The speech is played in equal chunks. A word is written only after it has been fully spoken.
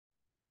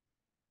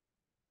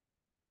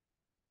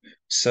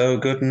So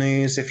good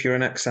news if you're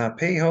an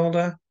XRP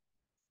holder.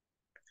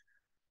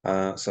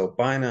 So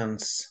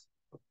Binance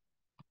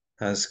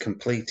has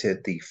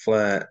completed the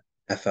FLR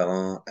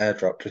FLR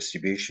airdrop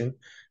distribution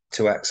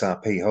to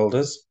XRP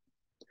holders.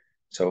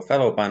 So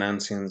fellow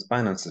Binanceans,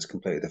 Binance has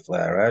completed the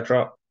FLR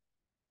airdrop.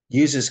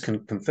 Users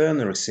can confirm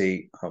the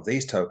receipt of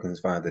these tokens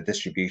via the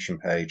distribution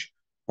page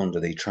under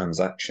the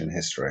transaction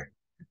history.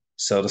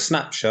 So the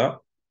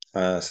snapshot,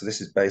 so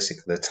this is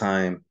basically the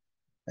time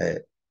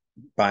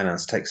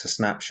Binance takes a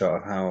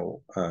snapshot of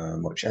how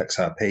much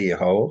XRP you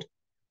hold.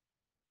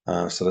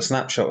 So the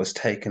snapshot was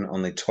taken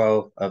on the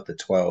 12th of the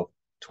 12th,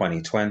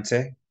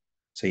 2020.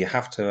 So you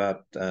have to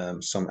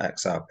add some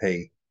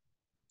XRP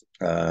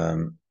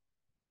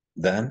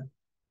then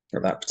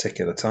at that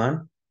particular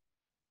time.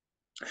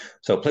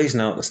 So please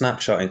note the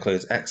snapshot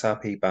includes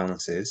XRP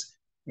balances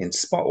in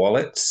spot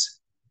wallets,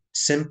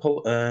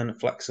 simple earn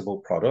flexible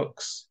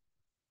products,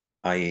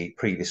 i.e.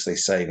 previously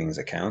savings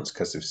accounts,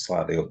 because they've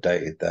slightly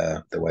updated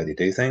the way they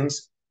do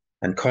things,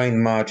 and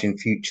coin margin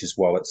futures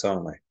wallets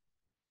only.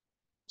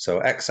 So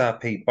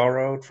XRP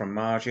borrowed from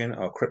margin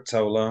or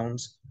crypto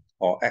loans,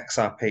 or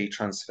XRP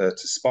transferred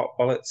to spot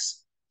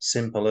wallets,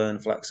 simple earn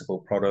flexible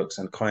products,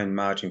 and coin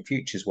margin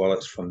futures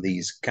wallets from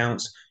these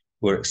accounts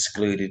were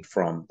excluded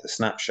from the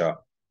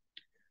snapshot.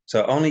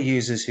 So only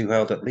users who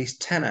held at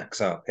least 10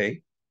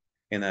 XRP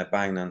in their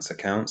Binance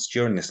accounts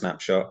during the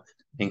snapshot,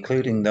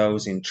 including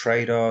those in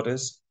trade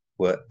orders,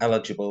 were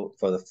eligible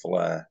for the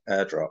FLR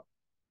airdrop.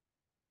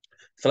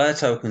 FLR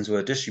tokens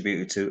were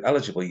distributed to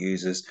eligible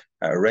users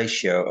at a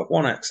ratio of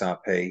 1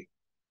 XRP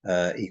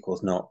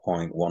equals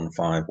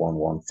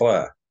 0.1511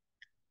 FLR.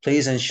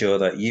 Please ensure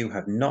that you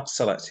have not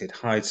selected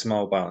hide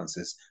small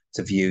balances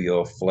to view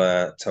your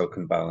FLR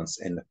token balance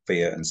in the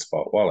fiat and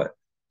spot wallet.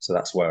 So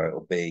that's where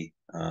it'll be.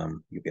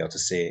 You'll be able to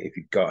see it if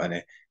you've got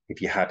any,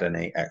 if you had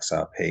any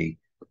XRP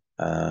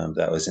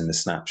that was in the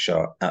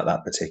snapshot at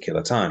that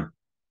particular time.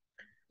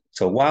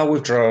 So while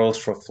withdrawals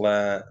for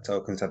FLR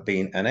tokens have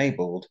been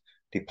enabled,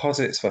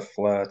 deposits for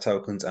FLR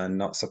tokens are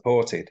not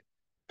supported.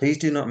 Please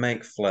do not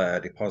make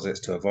FLR deposits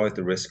to avoid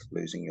the risk of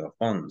losing your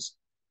funds.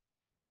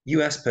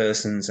 US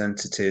persons,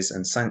 entities,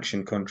 and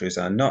sanctioned countries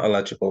are not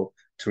eligible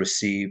to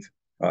receive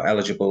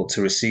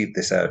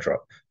this airdrop.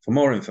 For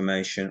more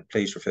information,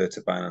 please refer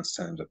to Binance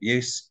Terms of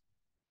Use.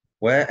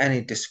 Where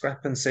any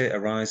discrepancy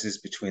arises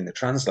between the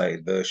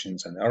translated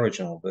versions and the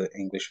original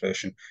English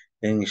version,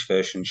 the English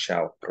version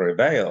shall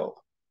prevail.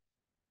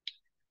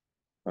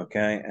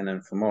 Okay, and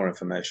then for more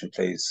information,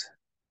 please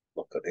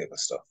look at the other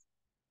stuff.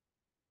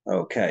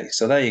 Okay,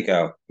 so there you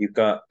go. You've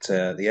got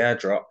the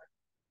airdrop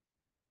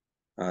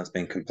has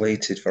been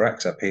completed for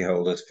XRP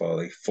holders for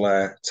the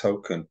FLR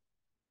token.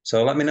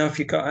 So let me know if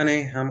you got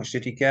any. How much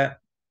did you get?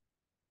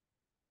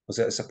 Was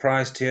it a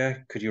surprise to you?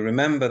 Could you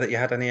remember that you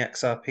had any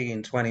XRP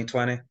in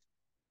 2020?